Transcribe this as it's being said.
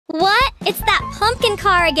It's that pumpkin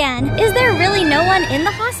car again. Is there really no one in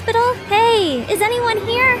the hospital? Hey, is anyone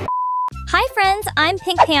here? Hi friends, I'm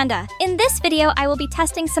Pink Panda. In this video, I will be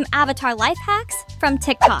testing some avatar life hacks from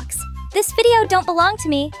TikToks. This video don't belong to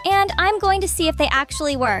me, and I'm going to see if they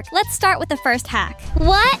actually work. Let's start with the first hack.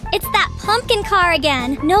 What? It's that pumpkin car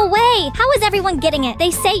again. No way. How is everyone getting it?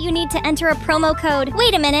 They say you need to enter a promo code.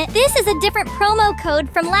 Wait a minute. This is a different promo code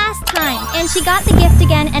from last time. And she got the gift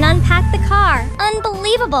again and unpacked the car.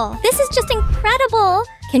 Unbelievable. This is just incredible.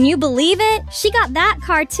 Can you believe it? She got that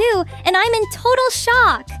car too, and I'm in total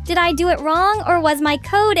shock. Did I do it wrong, or was my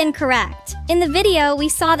code incorrect? In the video, we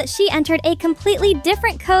saw that she entered a completely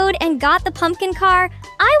different code and got the pumpkin car.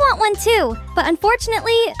 I want one too, but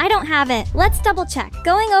unfortunately, I don't have it. Let's double check.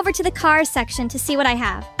 Going over to the cars section to see what I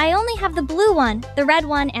have. I only have the blue one, the red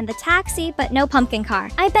one, and the taxi, but no pumpkin car.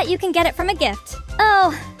 I bet you can get it from a gift.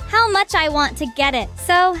 Oh, how much I want to get it.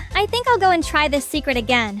 So, I think I'll go and try this secret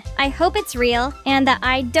again. I hope it's real, and that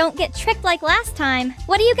I don't get tricked like last time.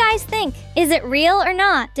 What do you guys think? Is it real or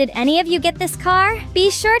not? Did any of you get this car?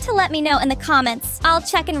 Be sure to let me know in the comments. I'll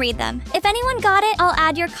check and read them. If anyone got it, I'll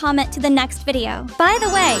add your comment to the next video. By the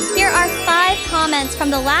way, here are 5 comments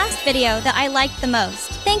from the last video that I liked the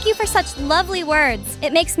most. Thank you for such lovely words.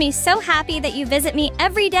 It makes me so happy that you visit me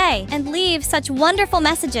every day and leave such wonderful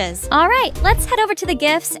messages. All right, let's head over to the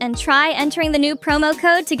gifts and try entering the new promo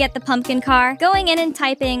code to get the pumpkin car. Going in and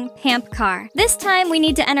typing Pamp Car. This time we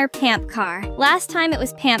need to enter Pamp Car. Last time it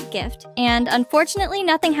was Pamp Gift, and unfortunately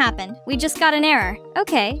nothing happened. We just got an error.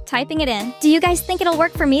 Okay, typing it in. Do you guys think it'll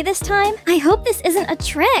work for me this time? I hope this isn't a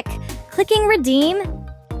trick. Clicking redeem.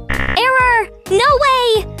 Error! No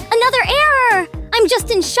way! Another error! I'm just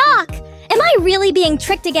in shock! Am I really being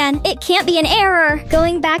tricked again? It can't be an error.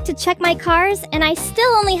 Going back to check my cars, and I still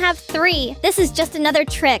only have 3. This is just another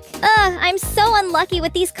trick. Ugh, I'm so unlucky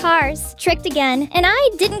with these cars. Tricked again, and I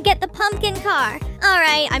didn't get the pumpkin car.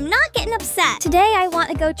 Alright, I'm not getting upset. Today I want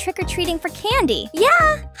to go trick-or-treating for candy.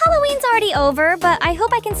 Yeah, Halloween's already over, but I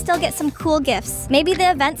hope I can still get some cool gifts. Maybe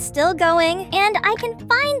the event's still going, and I can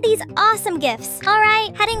find these awesome gifts.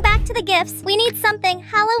 Alright, heading back to the gifts. We need something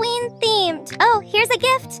Halloween-themed. Oh, here's a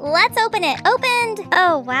gift. Let's open it. Opened!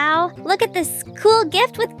 Oh, wow. Look at this cool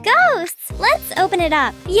gift with ghosts. Let's open it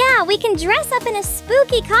up. Yeah, we can dress up in a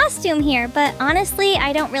spooky costume here, but honestly,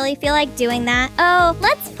 I don't really feel like doing that. Oh,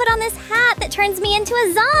 let's put on this hat that turns me into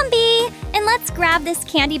a zombie. And let's grab this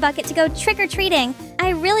candy bucket to go trick-or-treating. I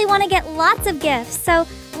really want to get lots of gifts, so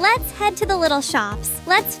let's head to the little shops.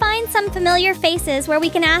 Let's find some familiar faces where we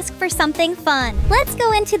can ask for something fun. Let's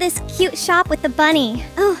go into this cute shop with the bunny.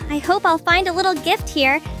 Oh, I hope I'll find a little gift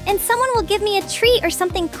here, and someone will give me a treat or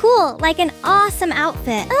something cool, like an awesome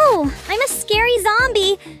outfit. Oh, I'm a scary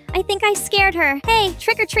zombie. I think I scared her. Hey,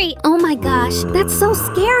 trick or treat. Oh my gosh, that's so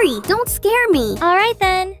scary. Don't scare me. All right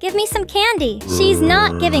then, give me some candy. She's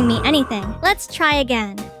not giving me anything. Let's try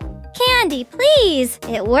again. Candy, please!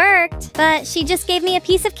 It worked, but she just gave me a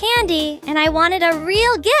piece of candy, and I wanted a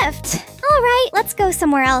real gift. Alright, let's go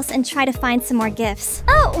somewhere else and try to find some more gifts.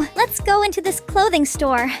 Oh, let's go into this clothing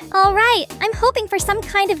store. Alright, I'm hoping for some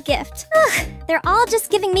kind of gift. Ugh, they're all just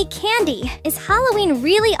giving me candy. Is Halloween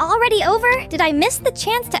really already over? Did I miss the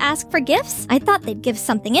chance to ask for gifts? I thought they'd give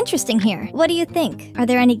something interesting here. What do you think? Are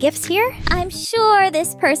there any gifts here? I'm sure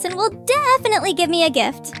this person will definitely give me a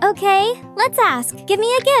gift. Okay, let's ask. Give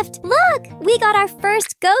me a gift. Look, we got our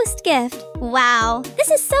first ghost gift. Wow,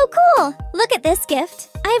 this is so cool. Look at this gift.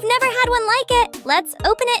 I've never had one like it. Let's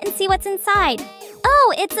open it and see what's inside.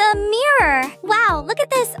 Oh, it's a mirror. Wow, look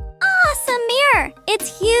at this awesome mirror.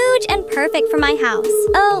 It's huge and perfect for my house.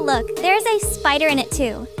 Oh, look, there's a spider in it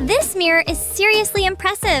too. This mirror is seriously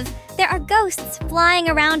impressive. There are ghosts flying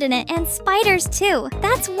around in it and spiders too.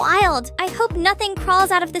 That's wild. I hope nothing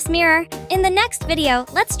crawls out of this mirror. In the next video,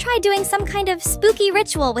 let's try doing some kind of spooky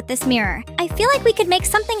ritual with this mirror. I feel like we could make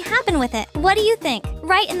something happen with it. What do you think?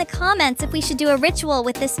 Write in the comments if we should do a ritual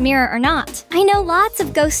with this mirror or not. I know lots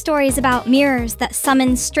of ghost stories about mirrors that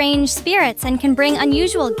summon strange spirits and can bring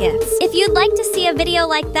unusual gifts. If you'd like to see a video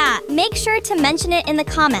like that, make sure to mention it in the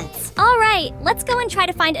comments. Alright, let's go and try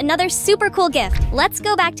to find another super cool gift. Let's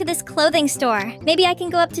go back to this clothing store. Maybe I can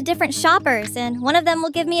go up to different shoppers and one of them will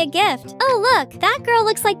give me a gift. Oh look, that girl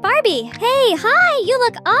looks like Barbie. Hey, hi, you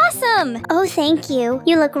look awesome. Oh, thank you.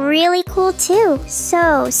 You look really cool too.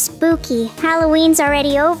 So spooky. Halloween's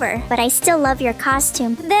already over, but I still love your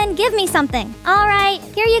costume. Then give me something. Alright,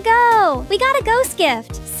 here you go. We got a ghost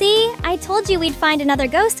gift. See, I told you we'd find another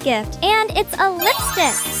ghost gift. And it's a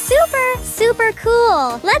lipstick. Super, super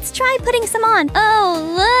cool. Let's try putting some on.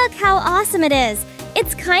 Oh, look how awesome it is.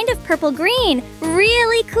 It's kind of purple-green.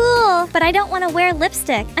 Really cool. But I don't want to wear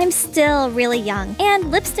lipstick. I'm still really young.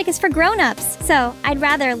 And lipstick is for grown-ups. So I'd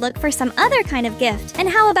rather look for some other kind of gift. And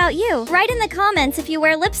how about you? Write in the comments if you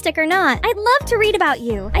wear lipstick or not. I'd love to read about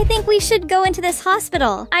you. I think we should go into this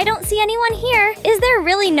hospital. I don't see anyone here. Is there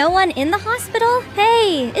really no one in the hospital?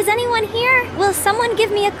 Hey, is anyone here? Will someone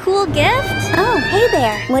give me a cool gift? Oh, hey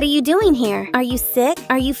there. What are you doing here? Are you sick?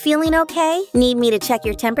 Are you feeling okay? Need me to check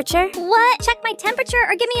your temperature? What? Check my temperature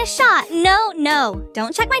or give me a shot? No.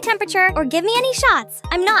 Don't check my temperature or give me any shots.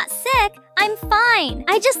 I'm not sick. I'm fine.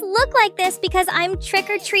 I just look like this because I'm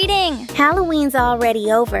trick-or-treating. Halloween's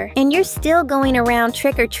already over, and you're still going around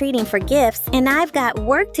trick-or-treating for gifts, and I've got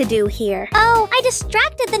work to do here. Oh, I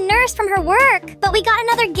distracted the nurse from her work, but we got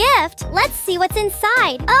another gift. Let's see what's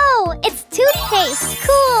inside. Oh, it's toothpaste.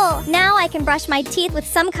 Cool. Now I can brush my teeth with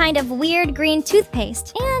some kind of weird green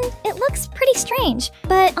toothpaste, and it looks pretty strange,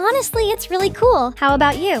 but honestly, it's really cool. How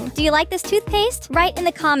about you? Do you like this toothpaste? Write in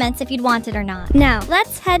the comments if you'd want it or not. Now,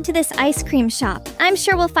 let's head to this ice cream shop. I'm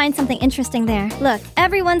sure we'll find something interesting there. Look,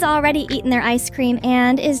 everyone's already eaten their ice cream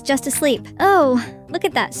and is just asleep. Oh, look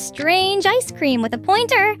at that strange ice cream with a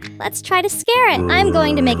pointer. Let's try to scare it. I'm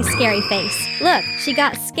going to make a scary face. Look, she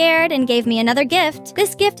got scared and gave me another gift.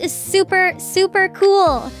 This gift is super, super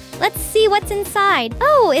cool. Let's see what's inside.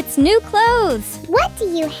 Oh, it's new clothes. What do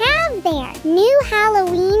you have there? New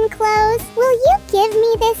Halloween clothes? Will you give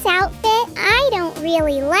me this outfit? I don't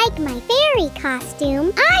really like my fairy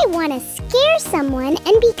costume. I want to scare someone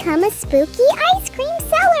and become a spooky ice cream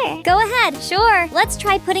seller. Go ahead, sure. Let's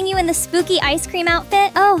try putting you in the spooky ice cream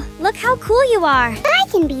outfit. Oh, look how cool you are. I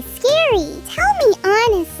can be scary. Tell me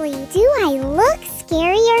honestly, do I look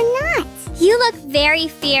scary or not? You look very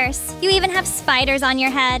fierce. You even have spiders on your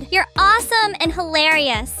head. You're awesome and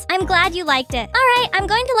hilarious. I'm glad you liked it. All right, I'm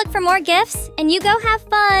going to look for more gifts, and you go have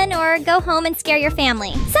fun or go home and scare your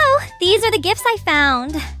family. So, these are the gifts I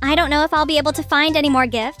found. I don't know if I'll be able to find any more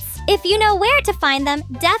gifts. If you know where to find them,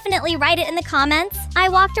 definitely write it in the comments. I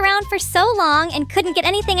walked around for so long and couldn't get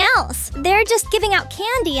anything else. They're just giving out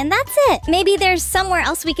candy and that's it. Maybe there's somewhere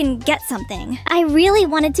else we can get something. I really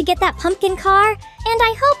wanted to get that pumpkin car, and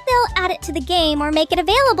I hope they'll add it to the game or make it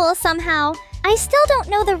available somehow. I still don't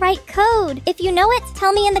know the right code. If you know it,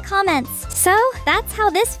 tell me in the comments. So, that's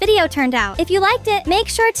how this video turned out. If you liked it, make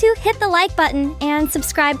sure to hit the like button and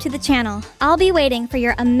subscribe to the channel. I'll be waiting for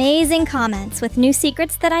your amazing comments with new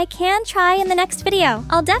secrets that I can try in the next video.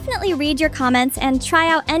 I'll definitely read your comments and try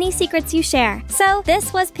out any secrets you share. So,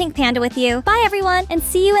 this was Pink Panda with you. Bye everyone, and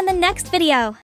see you in the next video.